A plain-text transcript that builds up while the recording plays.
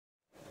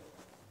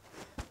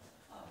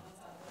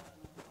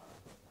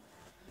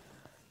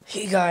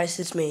Hey guys,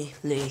 it's me,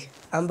 Lee.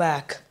 I'm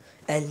back,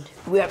 and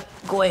we're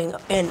going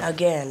in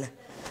again.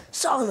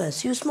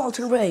 Solomons, use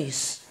molten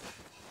race,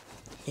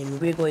 and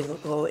we're going to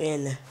go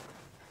in.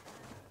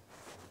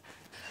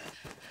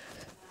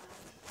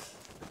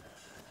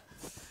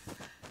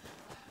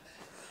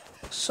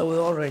 So we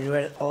already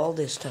read all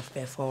this stuff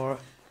before.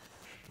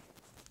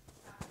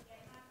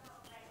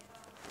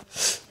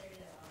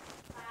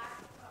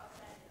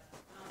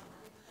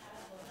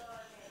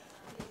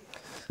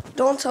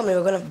 Don't tell me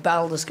we're gonna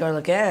battle this girl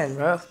again,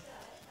 bro.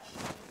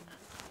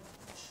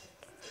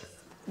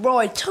 Bro,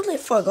 I totally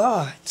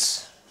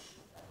forgot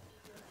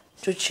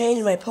to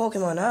change my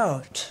Pokemon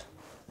out.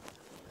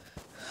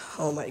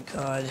 Oh my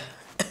god.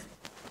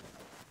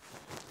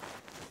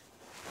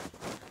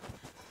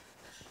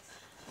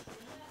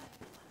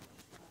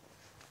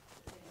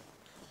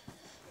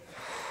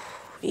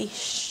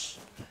 Eesh.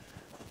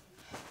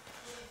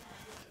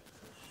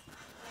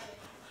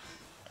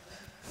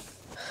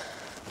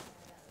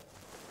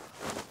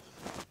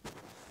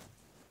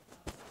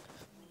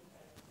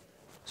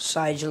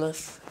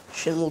 Sigilif.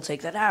 Shin will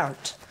take that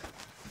out.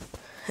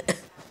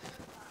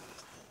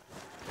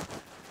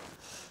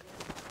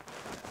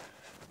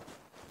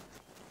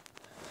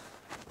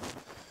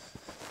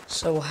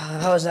 So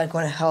how is that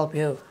going to help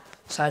you,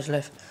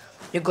 Sigilif?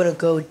 You're going to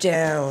go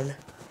down.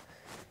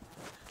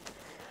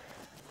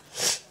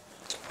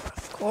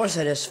 Of course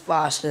it is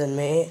faster than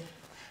me.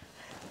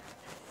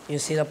 You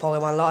see the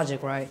Pokemon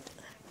logic, right?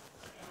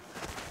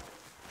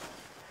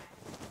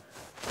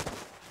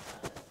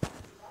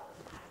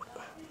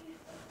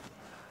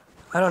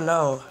 I don't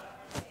know.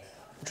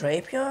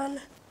 Drapion?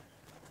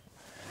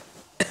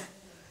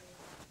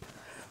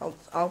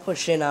 I'll put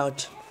Shin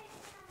out.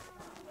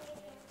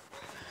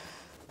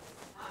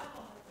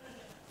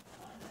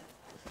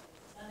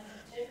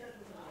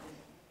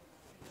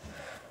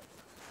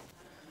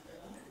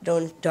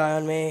 Don't die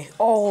on me.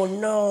 Oh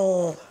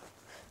no!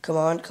 Come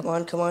on, come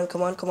on, come on,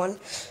 come on, come on.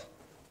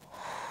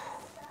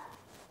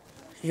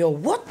 Yo,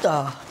 what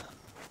the?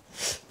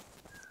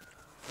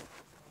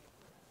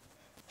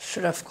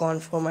 Should have gone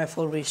for my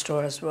full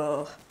restore as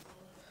well.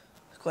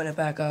 Going to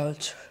back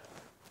out.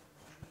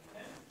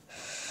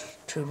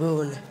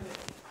 Tribune.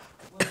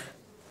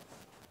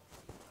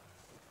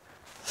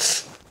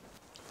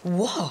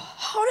 Wow,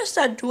 how does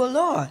that do a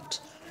lot?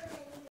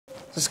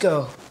 Let's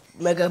go.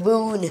 Mega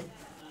Boon.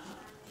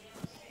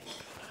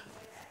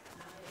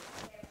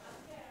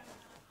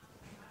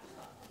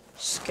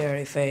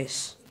 Scary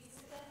face.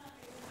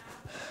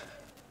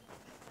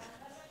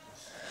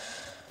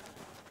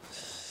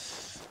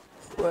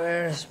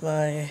 Where's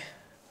my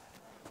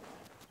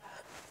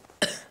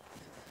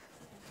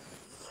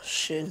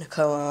shit?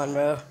 Come on,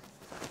 bro.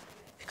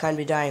 You can't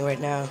be dying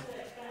right now.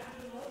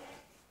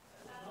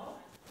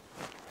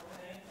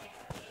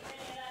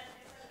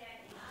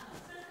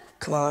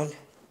 Come on.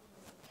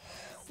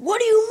 What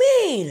do you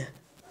mean?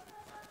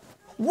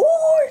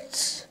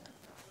 What?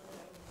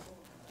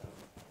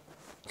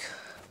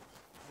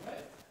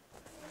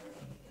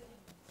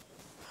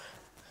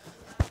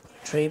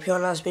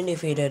 Drapion has been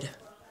defeated.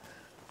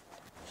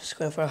 Just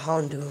going for a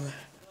Houndoom.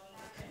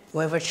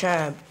 Going for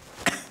Champ.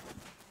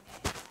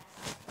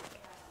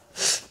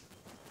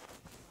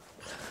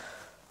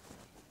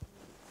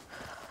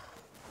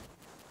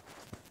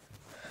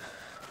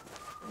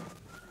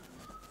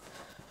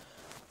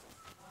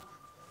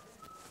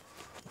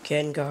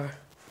 Gengar.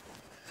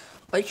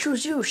 I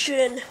choose you,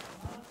 Shin.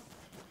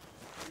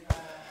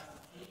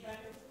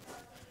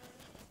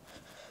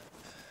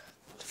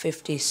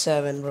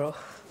 $57, bro.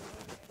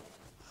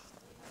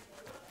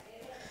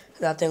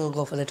 That thing will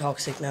go for the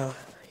toxic now.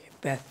 I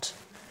bet.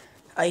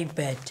 I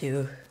bet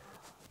you.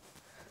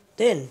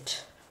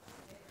 Didn't.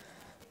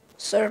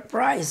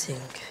 Surprising.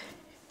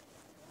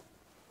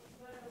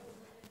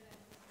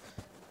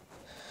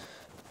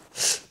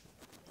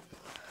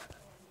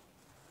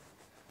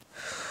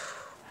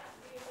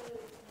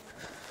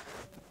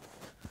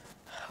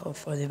 Hope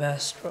for the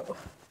best, bro.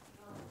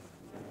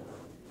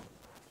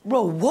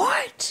 Bro,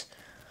 what?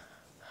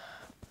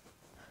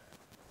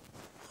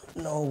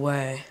 No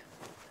way.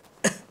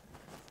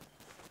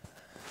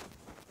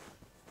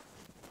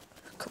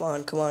 Come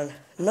on, come on.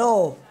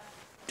 No!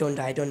 Don't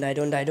die, don't die,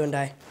 don't die, don't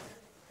die.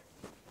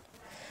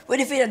 We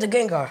defeated the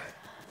Gengar.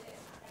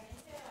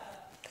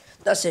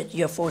 That's it,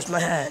 you have forced my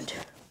hand.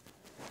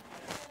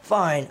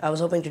 Fine, I was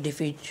hoping to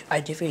defeat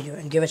you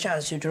and give a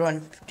chance to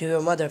run to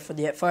your mother for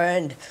the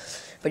end.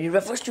 But you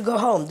refused to go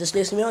home. This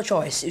leaves me no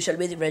choice. You shall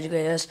be the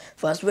Regigigas'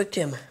 first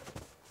victim.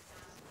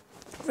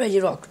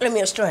 Regirock, let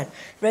me strength.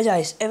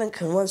 Regice,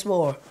 Evankin once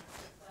more.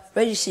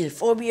 Regiseal,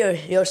 forbear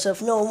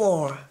yourself no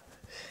more.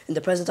 In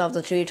the presence of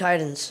the three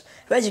titans,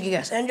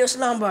 Regigigas, end your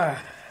slumber.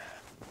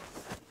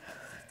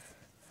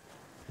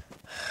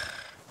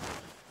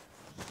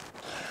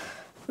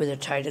 With the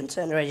titans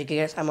and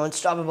Regigigas, I'm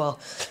unstoppable.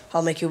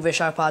 I'll make you wish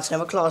our paths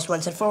never closed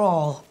once and for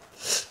all.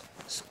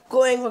 It's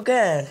going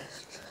again.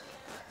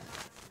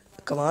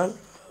 Come on.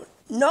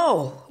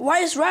 No! Why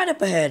is Rat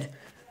up ahead?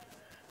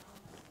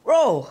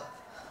 Bro!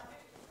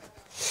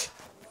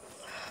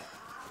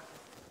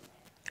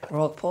 We're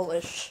all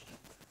Polish.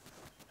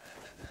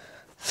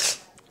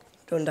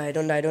 Don't die,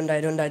 don't die, don't die,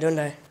 don't die, don't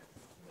die.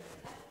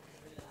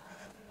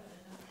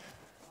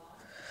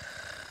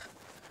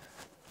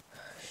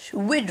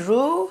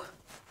 Withdrew?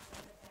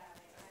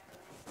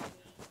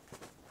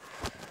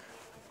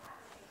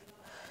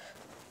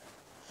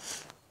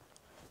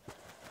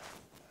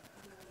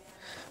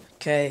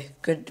 Okay,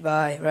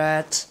 goodbye,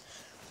 rat.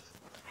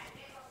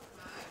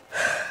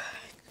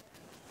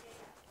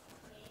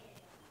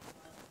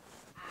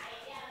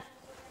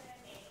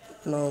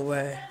 No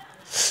way.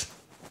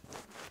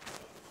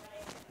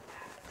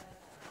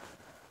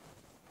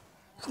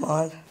 Come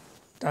on.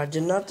 That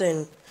did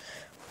nothing.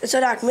 It's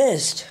attack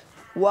missed.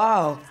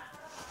 Wow.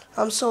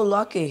 I'm so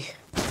lucky.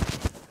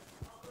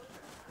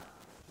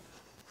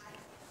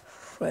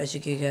 Where's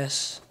your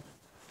guess?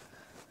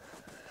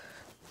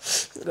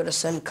 I'm gonna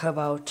send Cub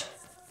out.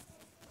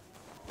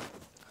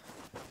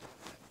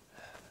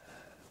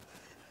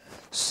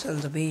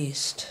 Send the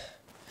beast.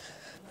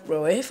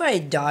 Bro, if I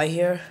die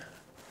here?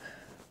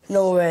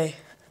 No way.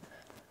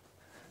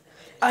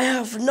 I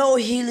have no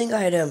healing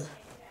item.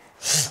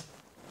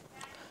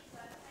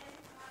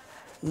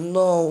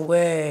 No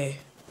way.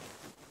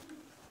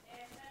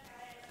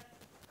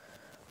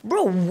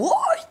 Bro,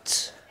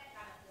 what?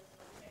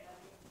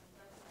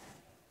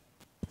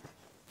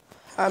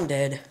 I'm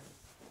dead.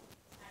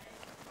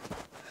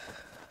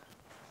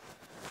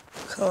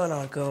 Come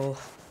on, go.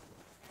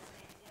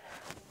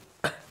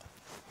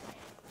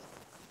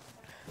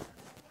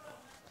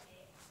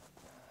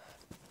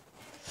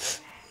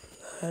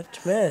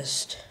 That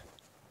missed.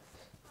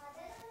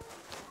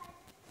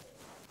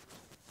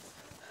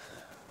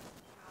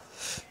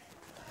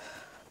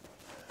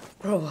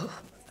 Bro,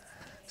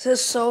 this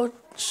is so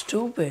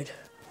stupid.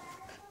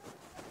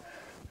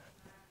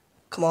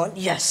 Come on,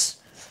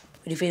 yes.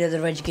 We defeated the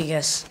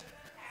Regigigas.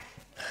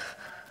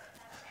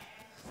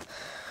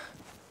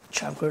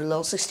 Champ Crew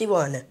level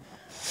 61.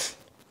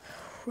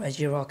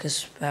 Regirock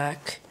is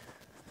back.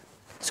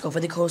 Let's go for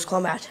the close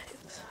combat.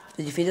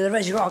 We defeated the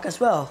Regirock as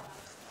well.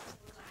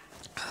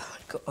 Oh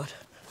my god.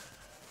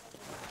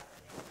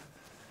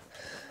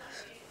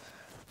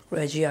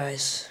 Reggie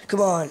Eyes.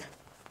 Come on.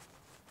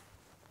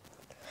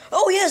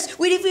 Oh yes,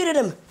 we defeated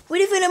him. We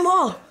defeated them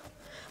all.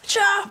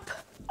 Chop!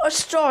 Our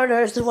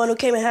starter is the one who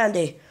came in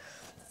handy.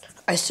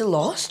 I still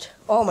lost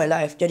all my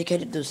life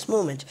dedicated to this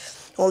moment,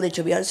 only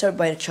to be answered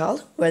by a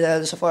child where the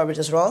elders of orbit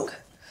is wrong.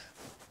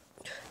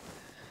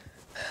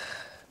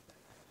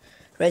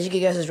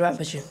 Regigigas is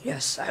rampaging.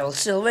 Yes, I will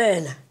still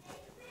win.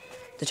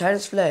 The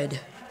Titans fled.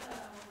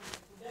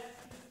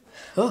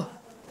 Oh.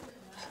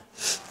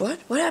 What?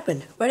 What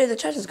happened? Where did the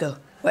Titans go?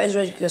 Why is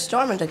Regigigas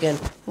dormant again?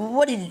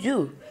 What did you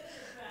do?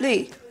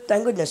 Lee,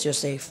 thank goodness you're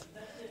safe.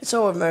 It's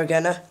over,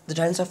 Morgana. The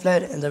Titans have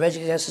fled, and the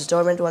Regigigas is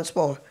dormant once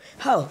more.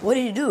 How? What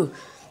did you do?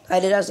 I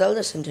did as the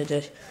elders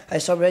intended. I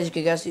stopped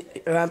Regigigas'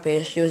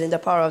 rampage using the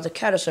power of the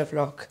catastrophe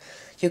lock.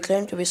 You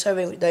claim to be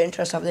serving the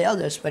interests of the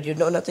elders, but you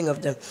know nothing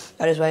of them.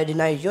 That is why I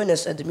denied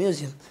Eunice at the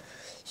museum.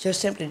 You're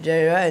simply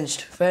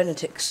deranged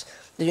fanatics.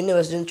 The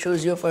universe didn't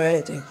choose you for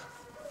anything.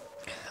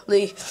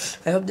 Lee,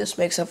 I hope this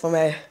makes up for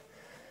my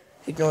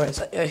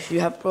ignorance. You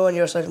have proven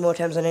yourself more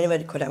times than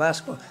anybody could have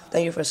asked for.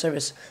 Thank you for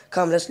service.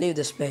 Come, let's leave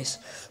this place.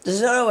 This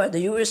is not over. The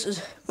universe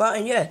is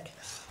mine yet.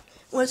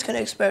 What can I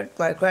expect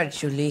my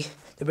gratitude, Lee?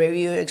 The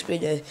bravery you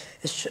explained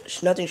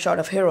is nothing short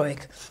of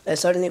heroic. I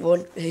certainly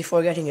won't be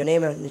forgetting your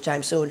name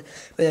anytime soon.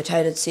 With the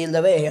Titans sealed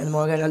away and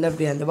Morgana left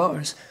behind the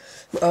bars.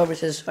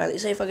 Orbit is finally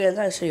safe again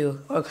thanks to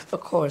you. Of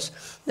course,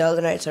 the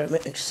Elder Knights are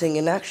mixing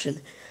in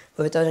action.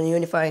 But without a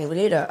unifying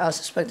leader, I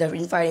suspect that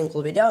infighting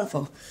will be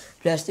downfall.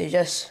 Plus, they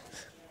just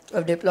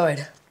have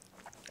deployed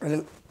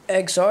an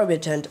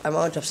exorbitant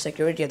amount of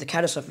security at the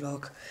catastrophe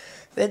block.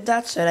 With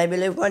that said, I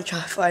believe one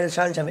final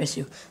challenge awaits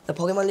you. The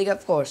Pokemon League,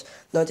 of course.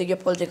 Don't think your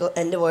political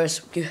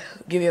endeavors give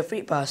you a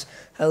free pass.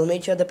 I will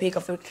meet you at the peak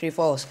of Victory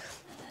Falls.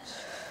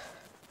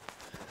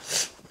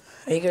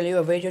 I eagerly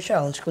await your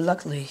challenge. Good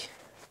luck, Lee.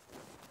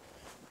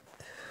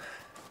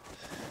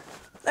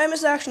 I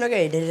missed action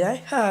again, didn't I?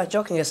 Ha,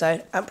 joking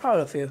aside, I'm proud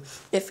of you.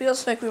 It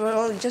feels like we were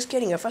only just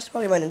getting our first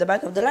Pokemon in the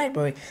back of the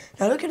library.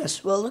 Now look at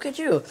us. Well, look at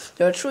you.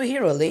 You're a true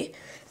hero, Lee.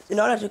 In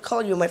order to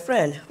call you my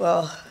friend,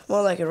 well,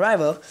 more like a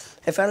rival,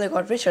 I finally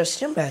got Richard's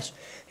gym badge.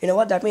 You know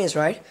what that means,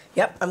 right?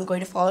 Yep, I'm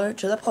going to follow you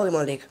to the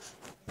Pokemon League.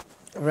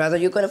 Rather,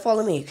 you're going to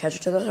follow me. Catch you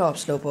to the top,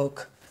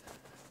 Slowpoke.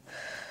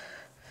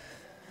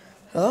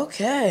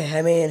 Okay,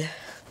 I mean,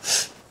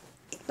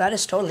 that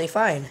is totally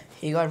fine.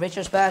 You got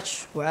Richard's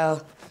badge,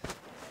 well,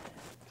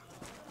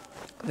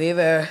 we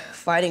were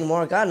fighting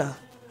Morgana.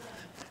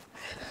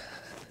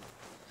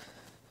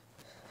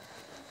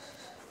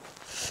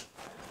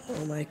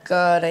 Oh my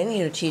god, I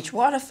need to teach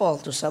waterfall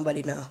to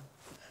somebody now.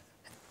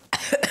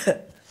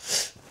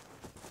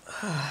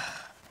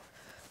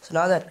 So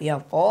now that we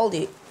have all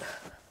the...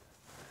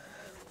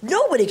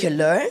 Nobody can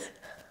learn?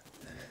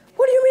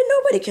 What do you mean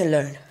nobody can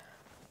learn?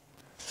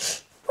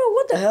 Oh,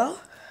 what the hell?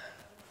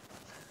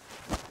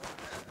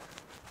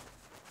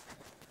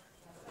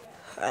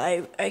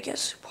 I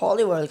guess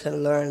Poliwhirl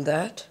can learn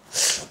that.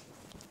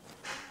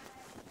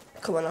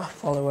 Come on,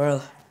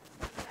 follower.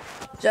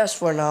 Just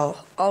for now,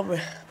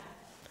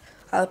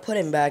 I'll put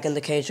him back in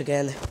the cage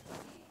again.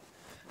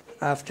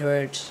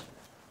 Afterwards.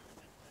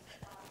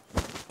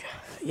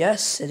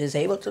 Yes, it is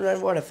able to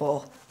learn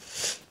waterfall.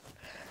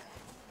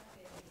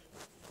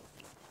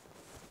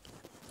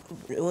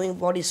 Doing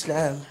body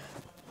slam.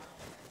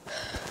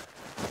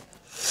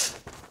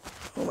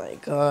 Oh my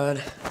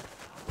god.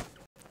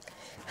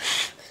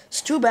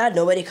 It's too bad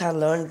nobody can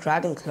learn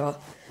Dragon Claw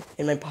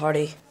in my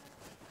party.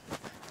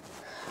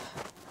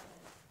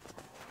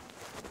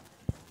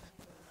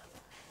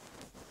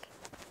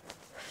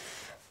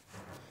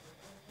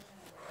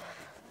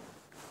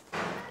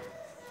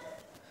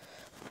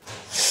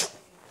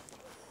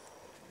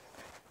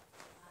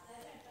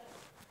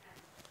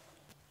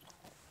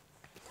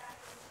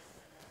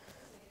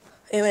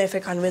 Even if I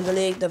can't win the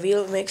league, the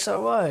wheel makes it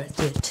worth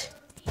it.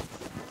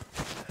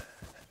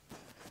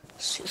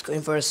 She's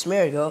going for a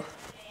smear, go.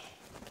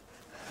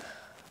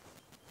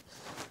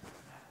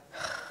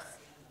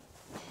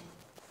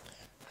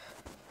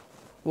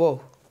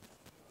 Whoa.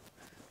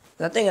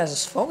 That thing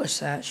has a focus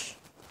sash.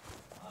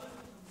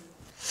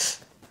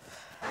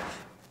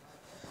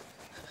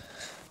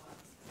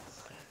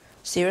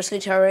 Seriously,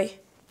 Cherry?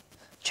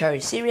 Cherry,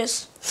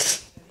 serious?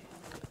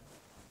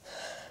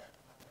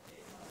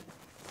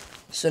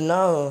 So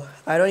now,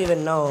 I don't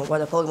even know what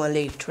the Pokemon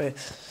League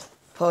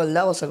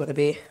levels are going to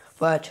be,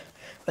 but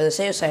for the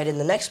safe side, in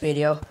the next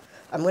video,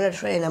 I'm going to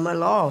train them a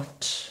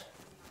lot.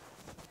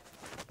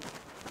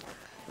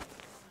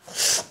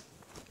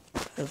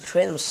 I'll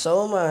train them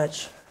so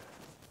much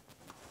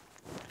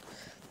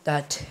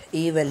that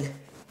even...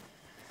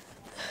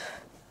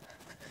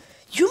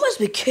 You must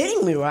be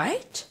kidding me,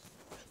 right?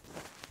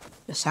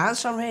 The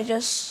sandstorm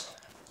rages?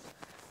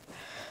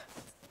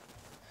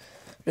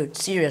 Dude,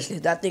 seriously,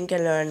 that thing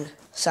can learn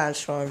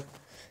sandstorm.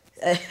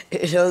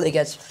 It only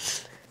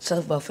gets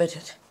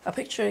self-buffeted. A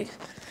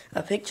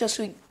picture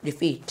sweet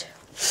defeat.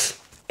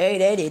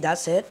 880,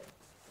 that's it.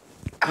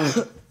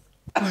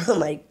 Oh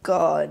my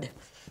god.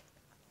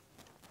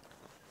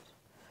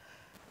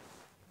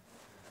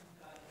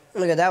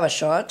 Look at that, was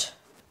shot.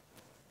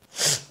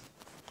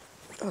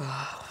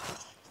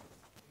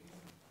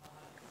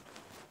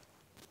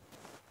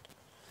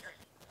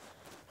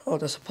 Oh,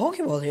 there's a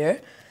Pokeball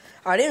here.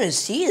 I didn't even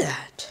see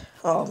that.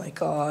 Oh my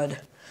god.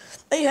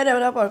 Are you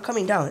headed up or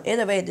coming down?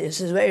 Either way,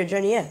 this is where your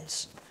journey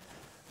ends.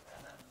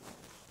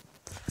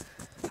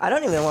 I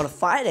don't even want to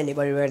fight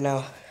anybody right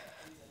now.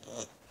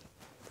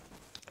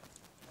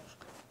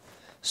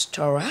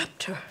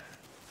 Staraptor.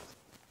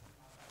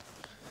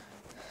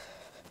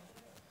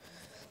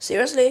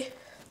 Seriously?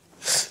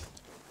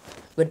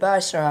 Goodbye,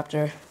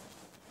 Staraptor.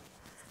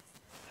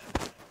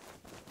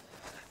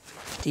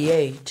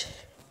 58.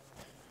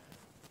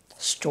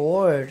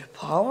 Stored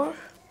power?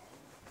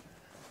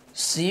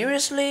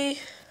 Seriously?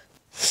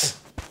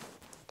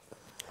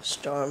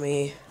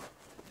 Stormy.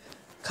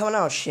 Coming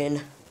out,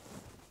 Shin.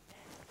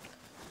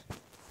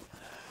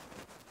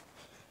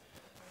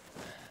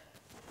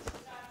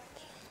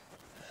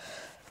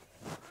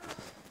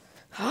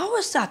 How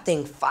is that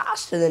thing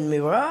faster than me,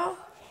 bro?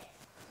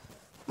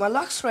 My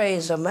Luxray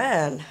is a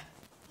man.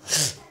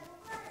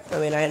 I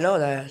mean, I know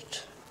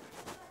that.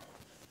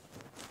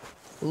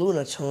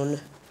 Lunatone.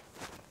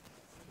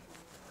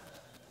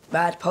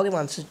 Bad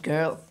Pokemon, said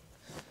girl.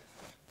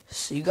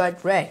 So you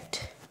got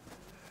wrecked.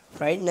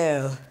 Right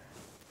now.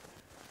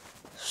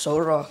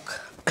 Soul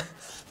Rock.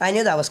 I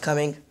knew that was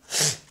coming.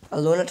 A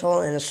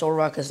Lunatone and a Soul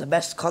Rock is the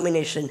best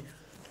combination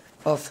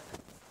of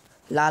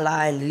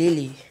Lala and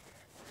Lily.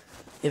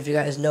 If you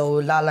guys know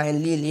who Lala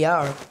and Lily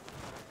are.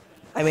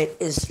 I mean,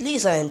 is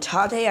Lisa and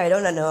Tate? I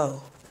don't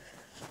know.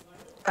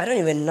 I don't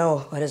even know.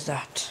 What is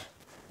that?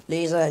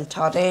 Lisa and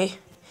Tate?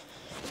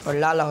 Or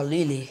Lala or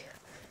Lily?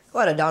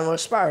 What a downward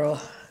spiral.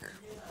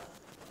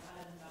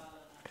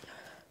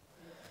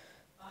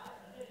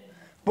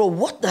 Bro,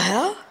 what the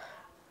hell?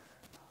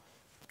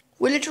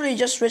 We literally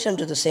just switched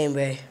into the same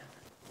way.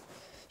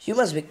 You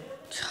must be...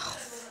 Oh,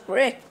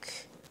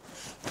 frick.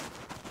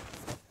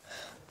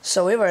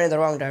 So we were in the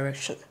wrong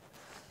direction.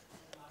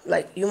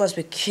 Like, you must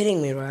be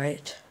kidding me,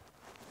 right?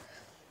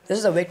 This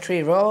is a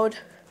Victory Road.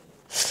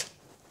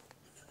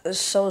 It's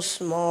so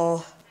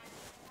small.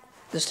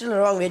 There's still a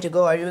wrong way to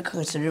go. Are you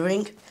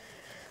reconsidering?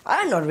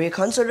 I'm not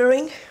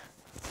reconsidering.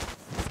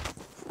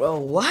 Bro,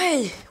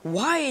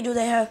 why do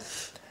they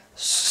have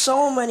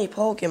so many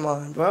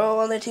Pokemon, bro,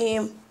 on the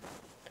team?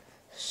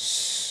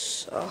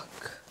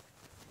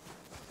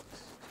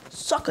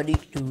 Suck a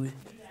dick, dude.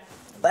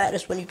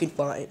 Baddest one you can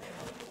find.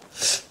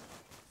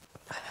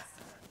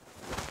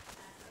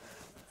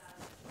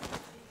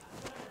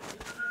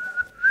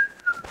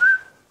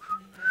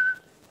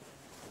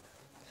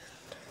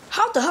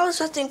 How the hell is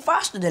that thing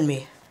faster than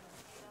me?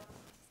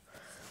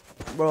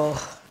 Bro,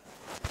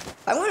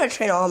 I'm gonna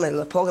train all my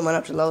Pokemon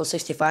up to level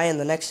 65 in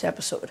the next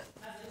episode.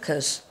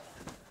 Because,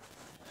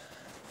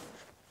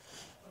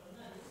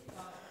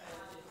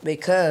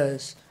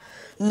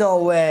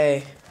 no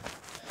way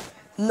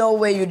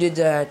you did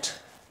that.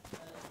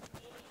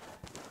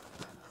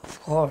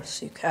 Of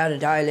course, you gotta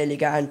die,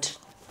 Lilligant.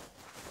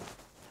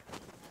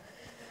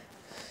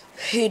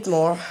 Hit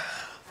more.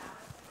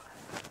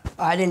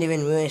 I didn't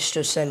even wish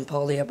to send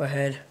Polly up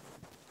ahead.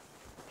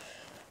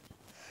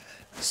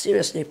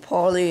 Seriously,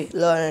 Polly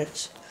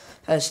learns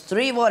has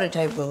 3 water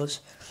type moves.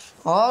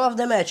 All of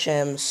them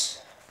HMs.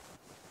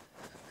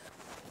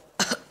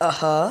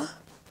 Uh-huh.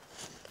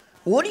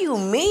 What do you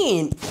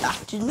mean? I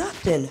did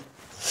nothing.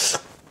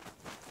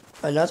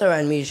 Another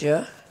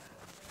amnesia.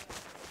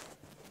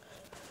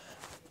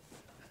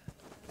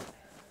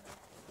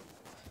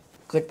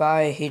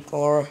 Goodbye,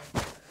 Heatmore.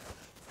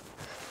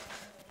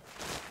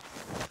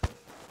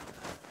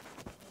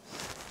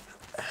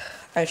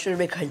 I should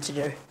be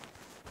considered.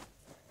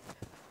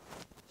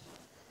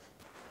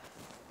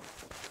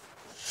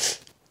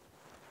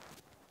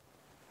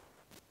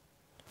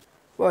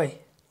 Boy,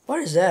 what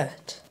is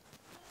that?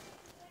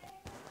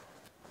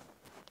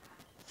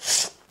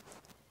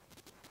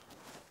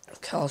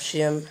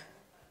 Calcium.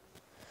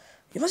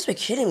 You must be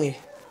kidding me.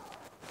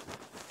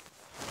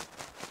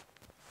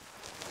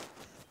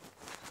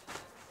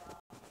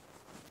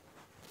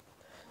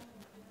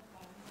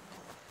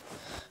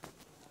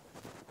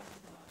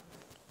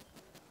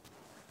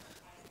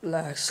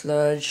 Black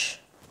sludge.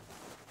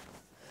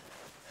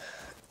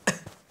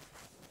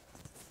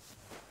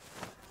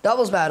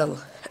 Doubles battle.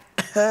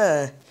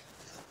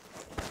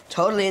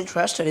 Totally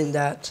interested in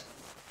that.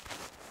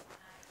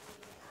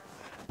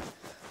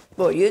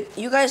 But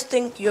you guys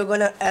think you're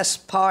gonna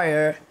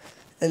aspire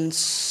in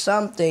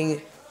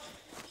something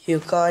you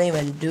can't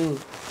even do.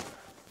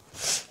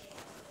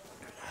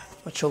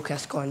 My choke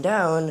has gone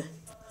down.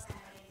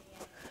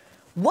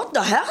 What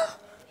the hell?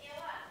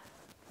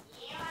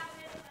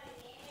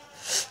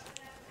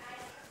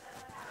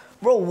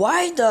 Bro,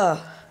 why the...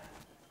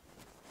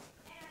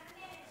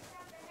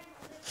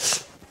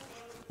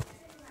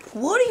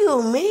 What do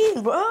you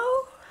mean, bro?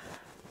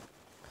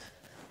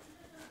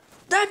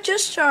 That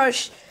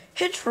discharge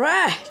hit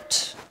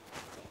right.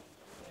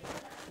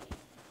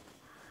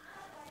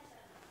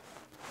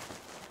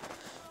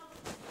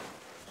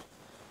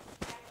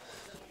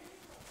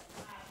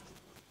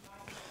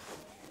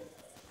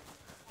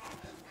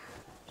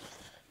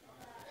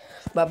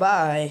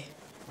 Bye-bye.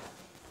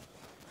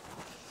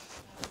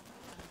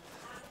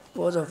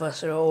 Both of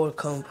us are old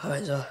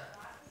composer.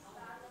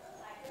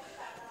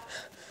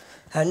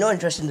 I have no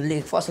interest in the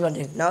league. Fossil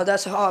hunting. Now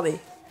that's a hobby.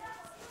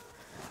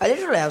 I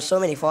literally have so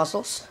many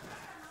fossils.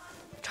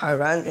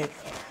 Tyrantrum.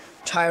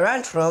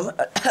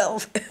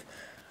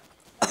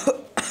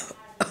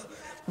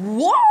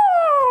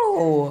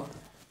 Whoa!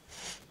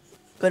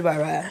 Goodbye,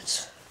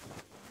 rats.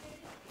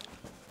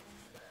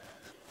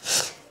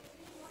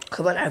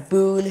 Come on,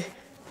 Aboon.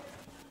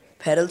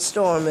 Pedal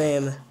storm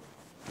him.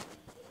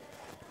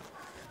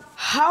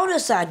 How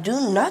does that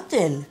do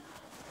nothing?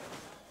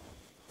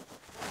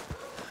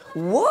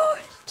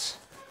 What?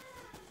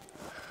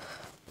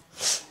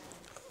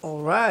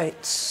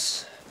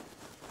 Alright.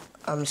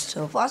 I'm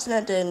still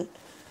fascinated.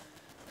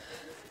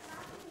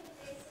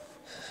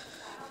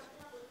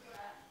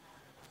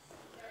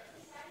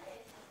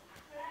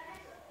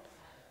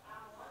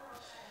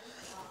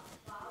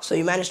 So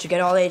you managed to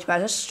get all 8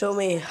 passes? Show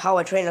me how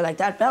a trainer like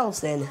that belts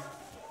then.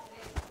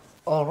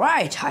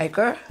 Alright,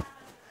 hiker.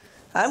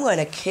 I'm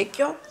gonna kick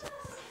your...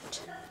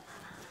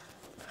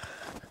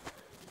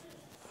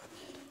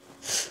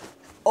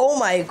 Oh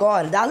my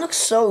god, that looks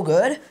so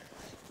good.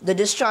 The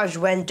discharge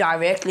went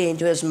directly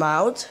into his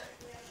mouth.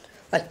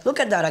 Like, look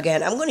at that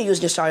again. I'm gonna use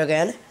discharge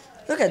again.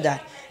 Look at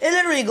that. It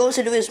literally goes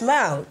into his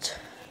mouth.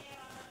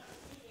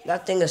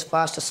 That thing is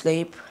fast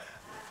asleep.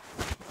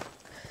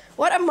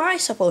 What am I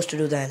supposed to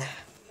do then?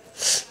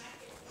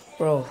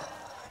 Bro.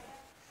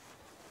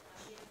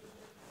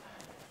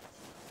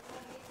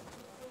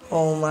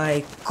 Oh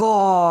my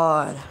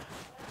god.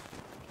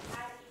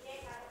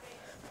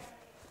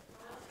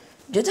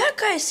 Did that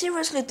guy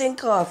seriously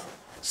think of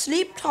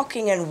sleep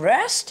talking and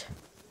rest?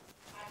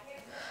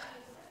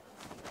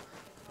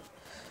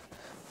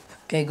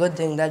 Okay, good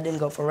thing that didn't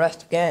go for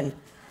rest again.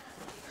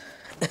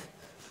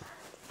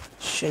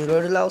 Shouldn't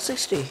go to level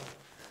 60.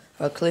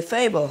 A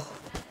Clefable.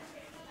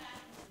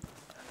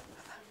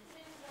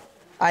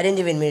 I didn't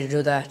even mean to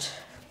do that.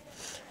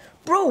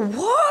 Bro,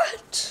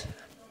 what?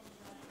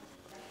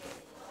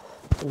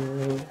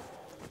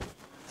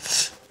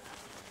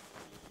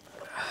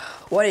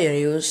 What do you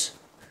use?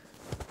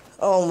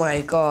 Oh my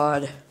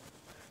god.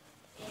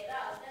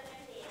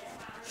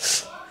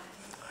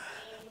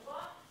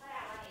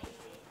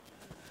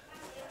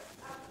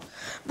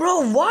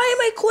 Bro, why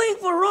am I going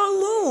for wrong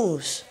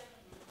moves?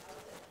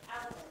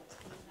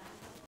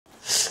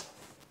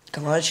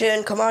 Come on,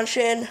 Shin. Come on,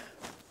 Shin.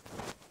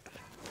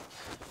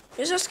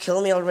 You just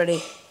kill me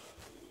already.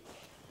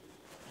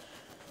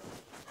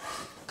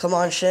 Come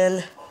on,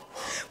 Shin.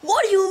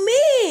 What do you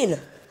mean?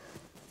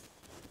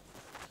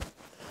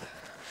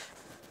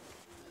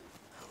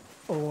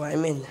 Oh, I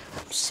mean,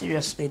 I'm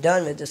seriously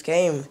done with this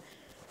game.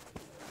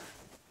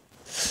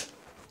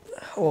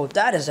 Oh,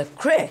 that is a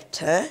crit,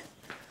 huh?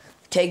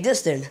 Take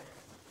this then.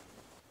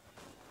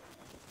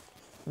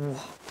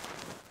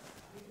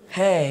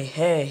 Hey,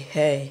 hey,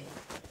 hey.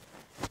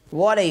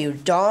 What are you,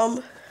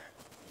 dumb?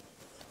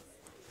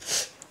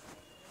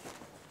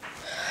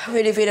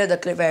 We defeated the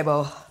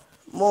Cliffable,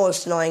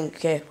 most annoying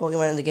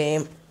Pokemon in the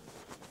game.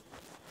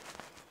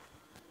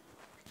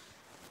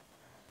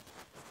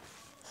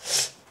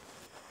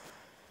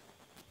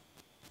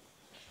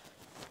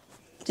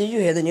 Did you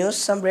hear the news?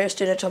 Some brave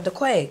students of the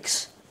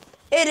Quakes.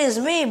 It is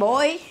me,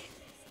 boy.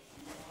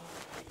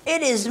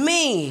 It is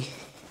me.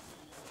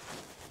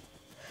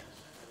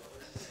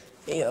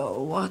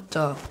 Yo, what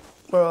the,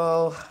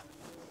 bro?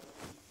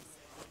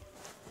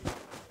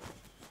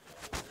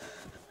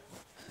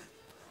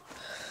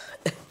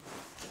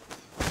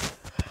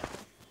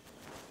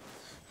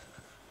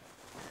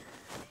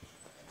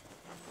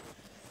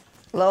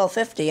 Level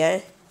 50,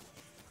 eh?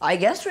 I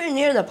guess we're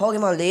near the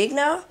Pokemon League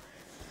now?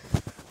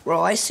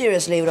 Bro, I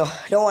seriously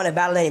don't want to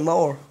battle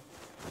anymore.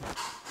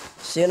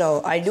 So, you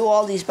know, I do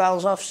all these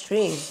battles off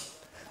stream.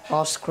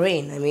 Off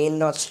screen, I mean,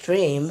 not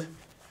stream.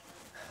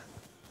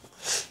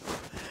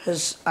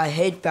 Because I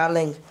hate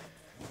battling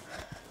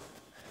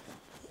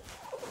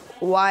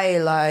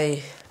while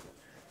I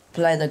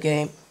play the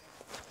game.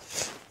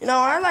 You know,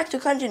 I like to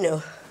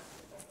continue.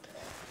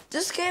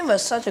 This game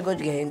was such a good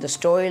game. The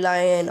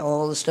storyline,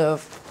 all the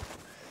stuff.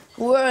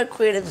 Whoever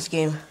created this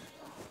game,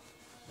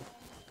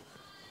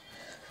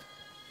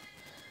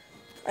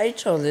 I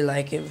totally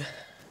like it.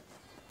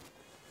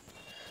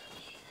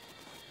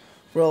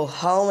 Bro,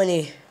 how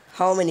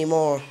many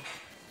more?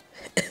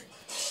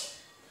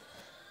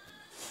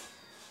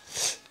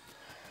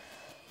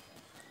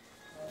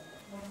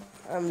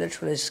 I'm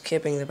literally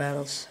skipping the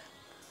battles.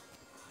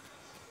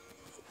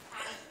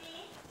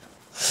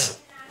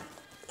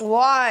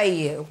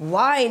 Why?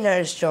 Why,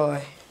 Nurse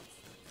Joy?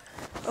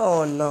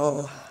 Oh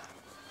no.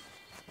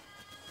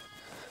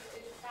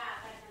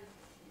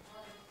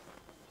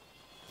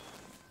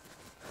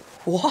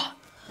 What?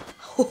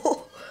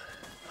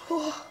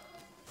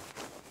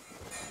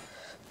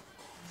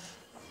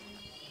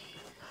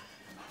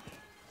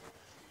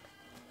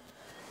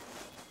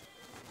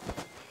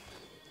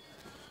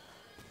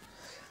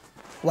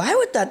 Why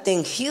would that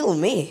thing heal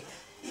me?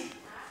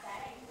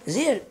 Is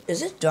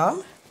it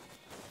dumb?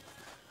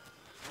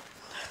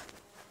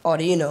 Or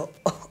do you know?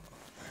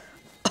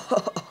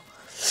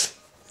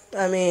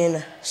 I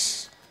mean,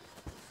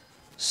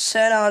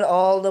 send out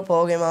all the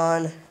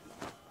Pokemon.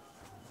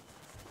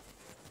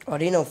 Or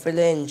do you know,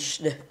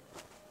 flinched?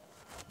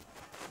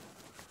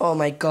 Oh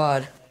my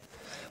god.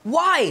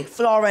 Why,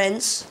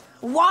 Florence?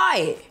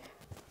 Why?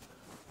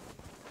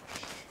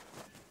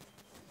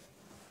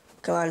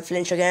 Come on,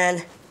 flinch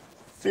again.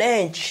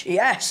 Flinch,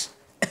 yes.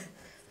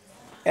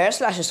 Air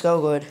Slash is so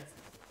good.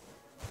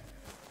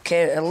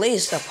 Okay, at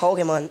least a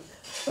Pokemon.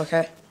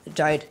 Okay, it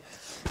died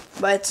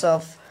by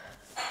itself.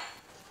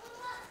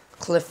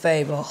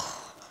 Cliffable.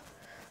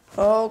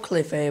 Oh,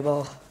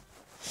 Cliffable.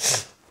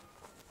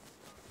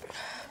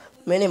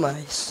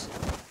 Minimize.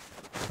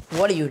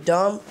 What are you,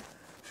 dumb?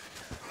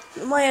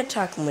 My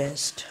attack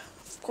missed.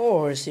 Of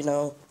course, you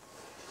know.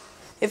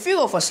 If you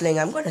go for Sling,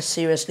 I'm gonna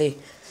seriously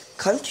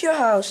come to your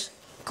house,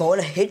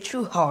 gonna hit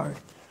you hard.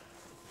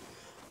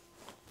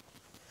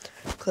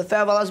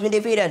 Cliffable has been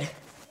defeated.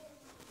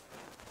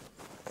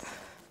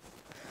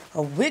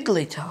 A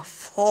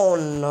Wigglytuff. Oh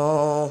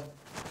no.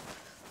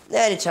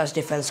 That it has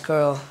defense,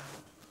 girl.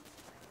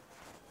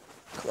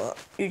 Come on,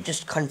 you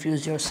just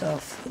confuse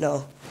yourself, you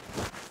know.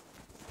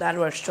 That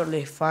works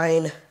totally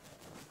fine.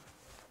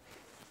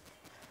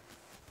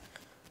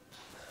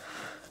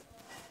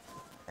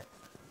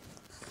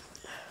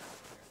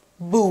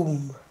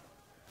 Boom.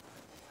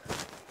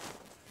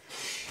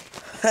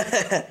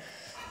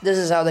 This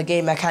is how the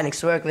game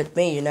mechanics work with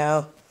me, you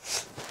know.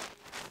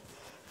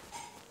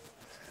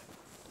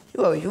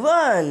 Whoa, you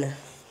won!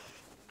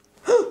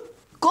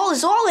 Gold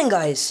is evolving,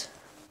 guys!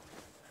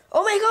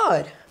 Oh my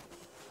god!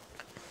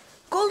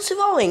 Gold's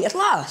evolving at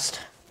last!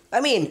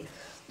 I mean,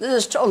 this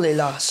is totally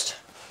lost.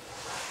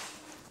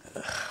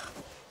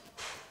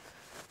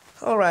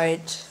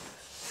 Alright.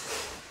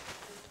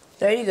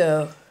 There you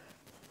go.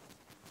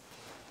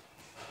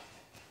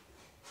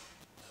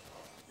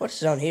 What's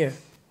down here?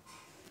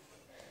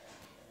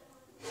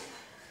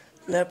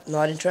 Nope,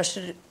 not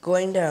interested in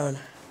going down.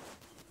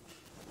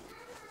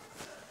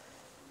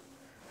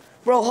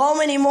 Bro, how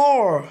many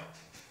more?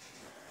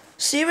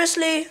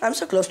 Seriously? I'm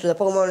so close to the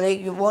Pokemon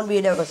League, you won't be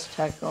able to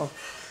tackle.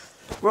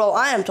 Bro,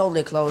 I am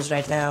totally close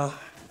right now.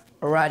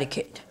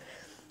 Eradicate.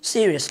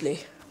 Seriously.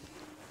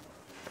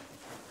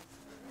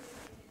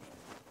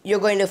 You're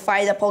going to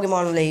fight the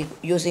Pokemon League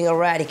using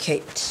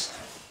Eradicate.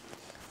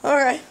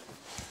 Alright.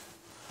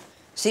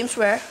 Seems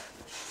fair.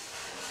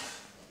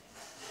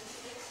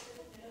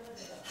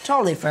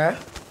 Totally fair.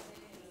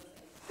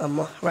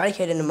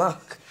 Eradicate in the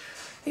muck.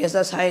 Because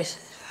that's high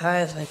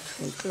as I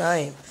can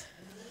climb.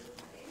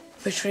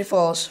 Victory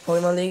falls.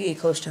 Pokemon League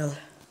equals down.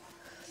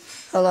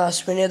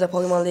 Alas, we're near the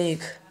Pokemon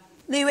League.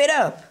 Lee, wait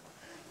up!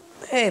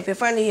 Hey, we're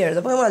finally here.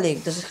 The Pokemon League.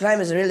 This climb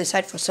is really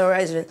set for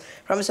surprise.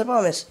 Promise I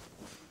promise.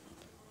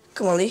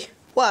 Come on, Lee.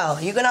 Wow,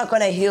 you're not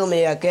gonna heal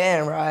me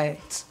again,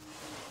 right?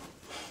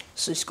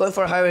 So it's going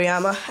for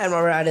Hariyama and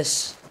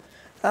Marauders.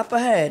 Up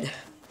ahead.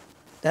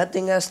 That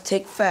thing has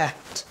thick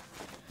fat.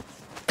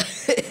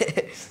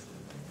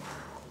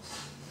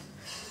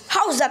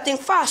 thing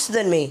faster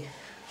than me.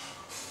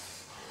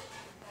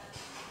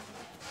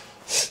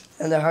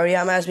 And the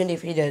Hariyama has been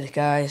defeated,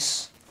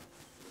 guys.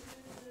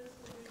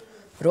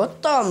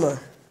 Rotom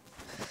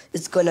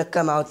is gonna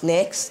come out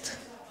next.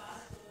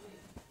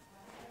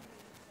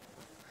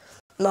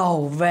 No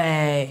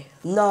way.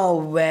 No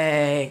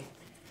way.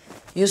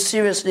 You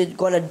seriously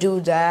gonna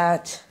do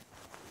that?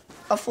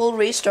 A full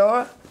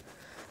restore?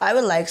 I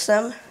would like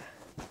some.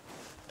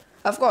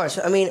 Of course,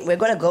 I mean, we're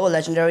gonna go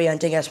legendary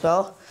hunting as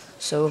well.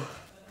 So,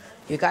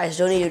 you guys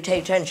don't need to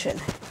take tension.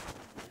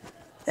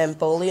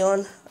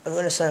 Empoleon, I'm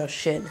gonna send a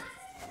Shin.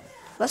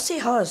 Let's see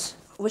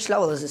which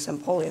level is this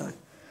Empoleon?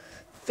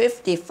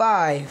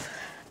 55.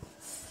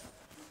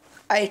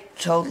 I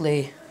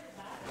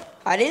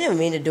didn't even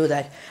mean to do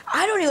that.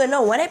 I don't even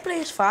know, when I play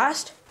this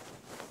fast,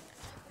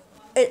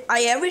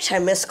 I every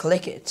time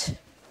misclick it.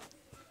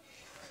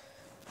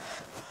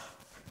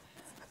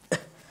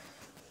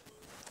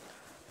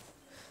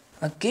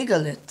 A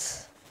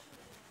Gigalit.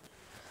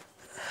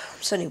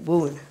 I'm sending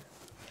Boon.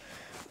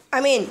 I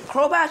mean,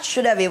 Crobat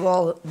should have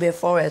evolved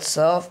before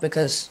itself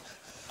because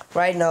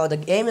right now the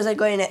game isn't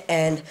going to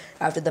end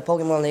after the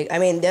Pokemon League. I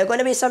mean, there are going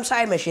to be some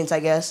side machines,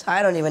 I guess.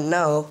 I don't even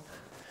know.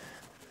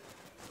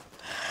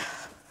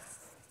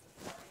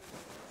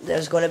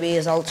 There's going to be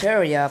his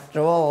Altaria after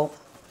all.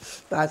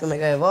 Back to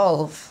Mega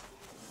Evolve.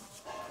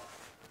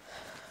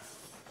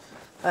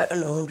 I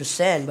don't know who to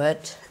send,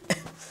 but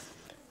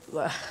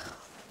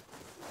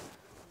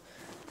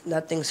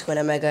nothing's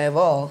gonna Mega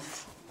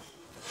Evolve.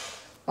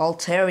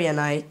 Altaria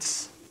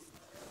Knights.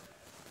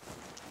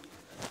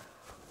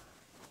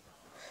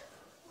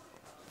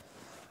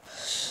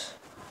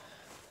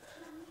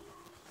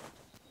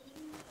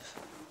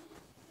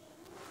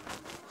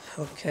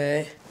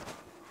 Okay.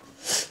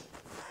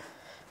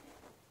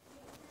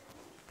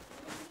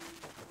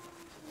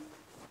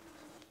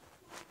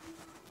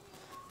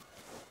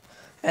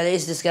 At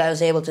least this guy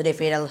was able to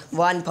defeat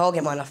one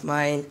Pokemon of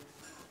mine.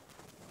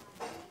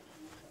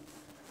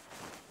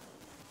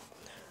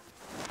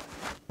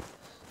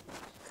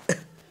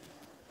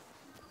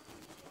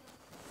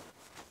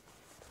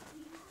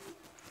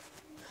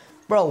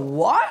 Bro,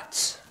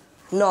 what?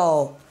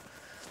 No.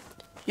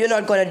 You're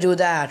not gonna do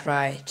that,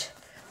 right?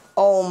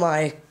 Oh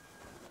my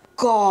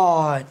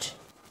god.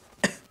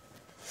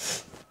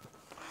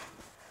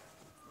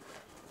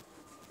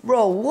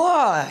 Bro,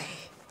 why?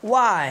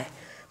 Why?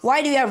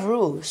 Why do you have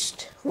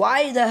Roost?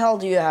 Why the hell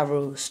do you have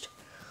Roost?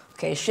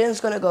 Okay, Shin's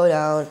gonna go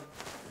down.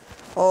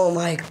 Oh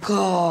my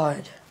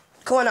god.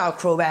 Come on now,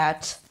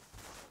 Crobat.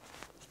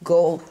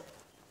 Go.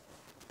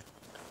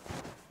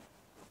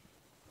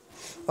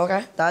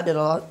 Okay, that did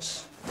a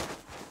lot.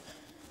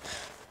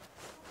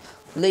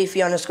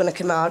 Leafeon is gonna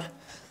come out.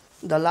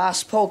 The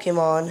last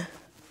Pokemon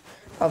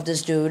of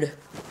this dude.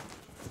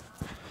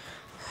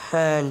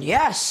 And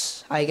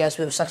yes, I guess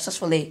we've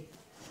successfully...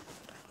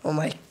 Oh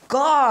my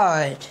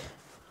god.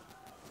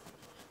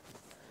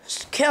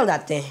 Just kill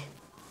that thing.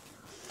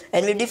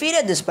 And we've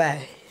defeated this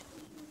guy.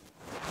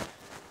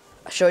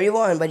 Sure you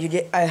won, but you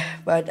did.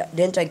 But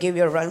didn't I give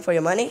you a run for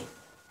your money?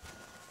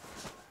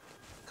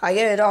 I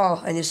gave it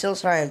all, and you still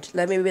triumphed.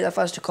 Let me be the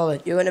first to call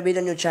it. You're gonna be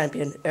the new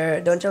champion.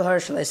 Don't tell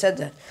Herschel I said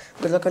that.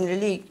 Good luck on your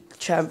league,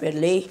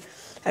 champion Lee.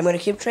 I'm gonna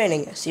keep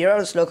training. See you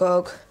around,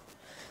 Slowpoke.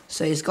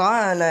 So he's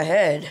gone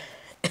ahead.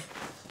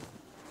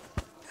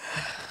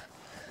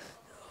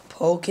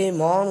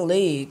 Pokemon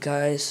League,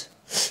 guys.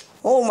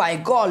 Oh my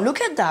god,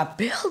 look at that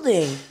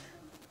building.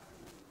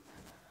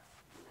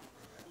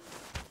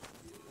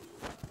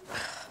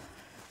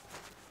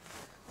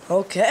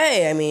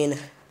 Okay, I mean...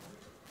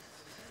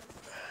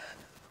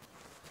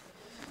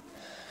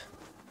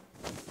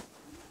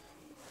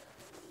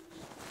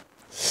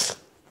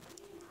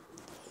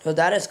 So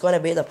that is going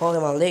to be the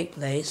Pokemon League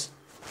place.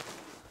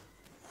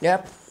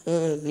 Yep,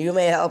 you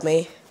may help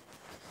me.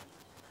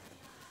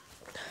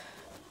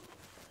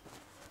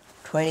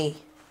 20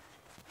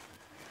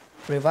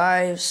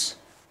 revives,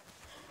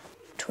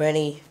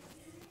 20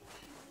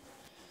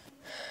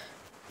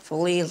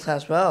 full heals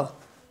as well,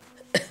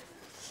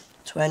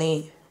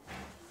 20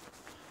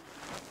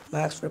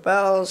 max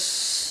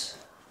repels,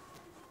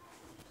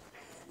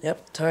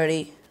 yep,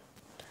 30.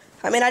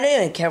 I mean, I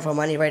don't even care for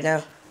money right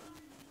now.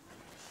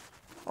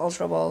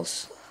 Ultra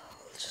Balls.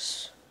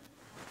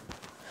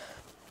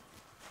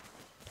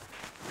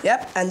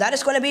 Yep, and that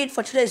is going to be it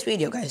for today's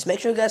video, guys. Make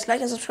sure you guys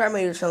like and subscribe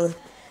my YouTube channel.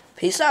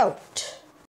 Peace out.